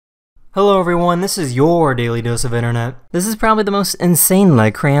Hello everyone, this is your daily dose of internet. This is probably the most insane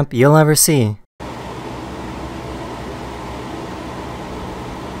leg cramp you'll ever see.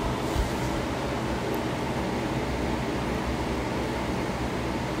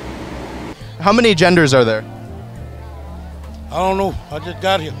 How many genders are there? I don't know, I just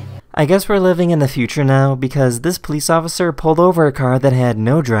got here. I guess we're living in the future now because this police officer pulled over a car that had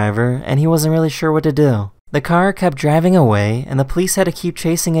no driver and he wasn't really sure what to do. The car kept driving away and the police had to keep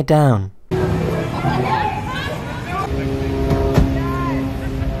chasing it down. Oh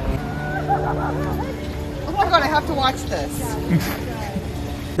my god, I have to watch this.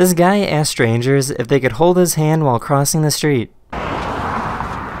 This guy asked strangers if they could hold his hand while crossing the street.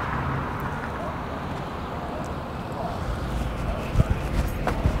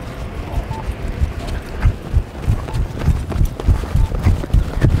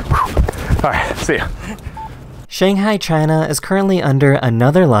 Alright, see ya. Shanghai, China is currently under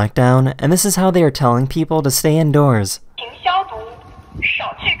another lockdown, and this is how they are telling people to stay indoors.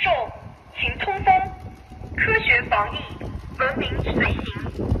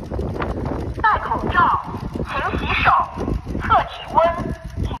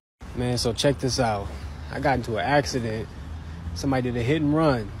 Man, so check this out. I got into an accident. Somebody did a hit and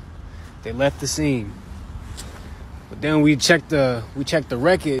run. They left the scene. But then we checked the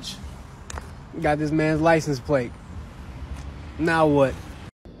wreckage. We got this man's license plate. Now what?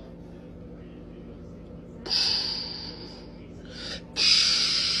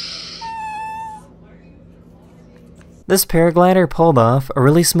 This paraglider pulled off a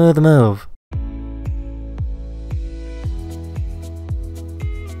really smooth move.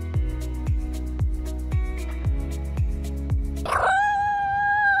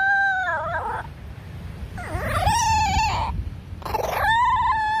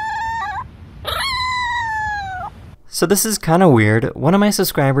 So this is kinda weird. One of my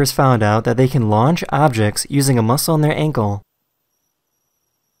subscribers found out that they can launch objects using a muscle in their ankle.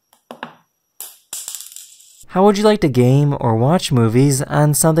 How would you like to game or watch movies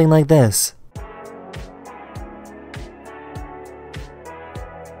on something like this?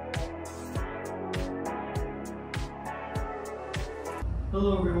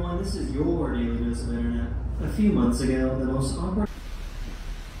 Hello everyone, this is your daily dose of internet. A few months ago, the most awkward...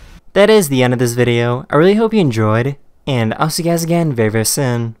 That is the end of this video. I really hope you enjoyed, and I'll see you guys again very, very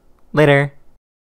soon. Later.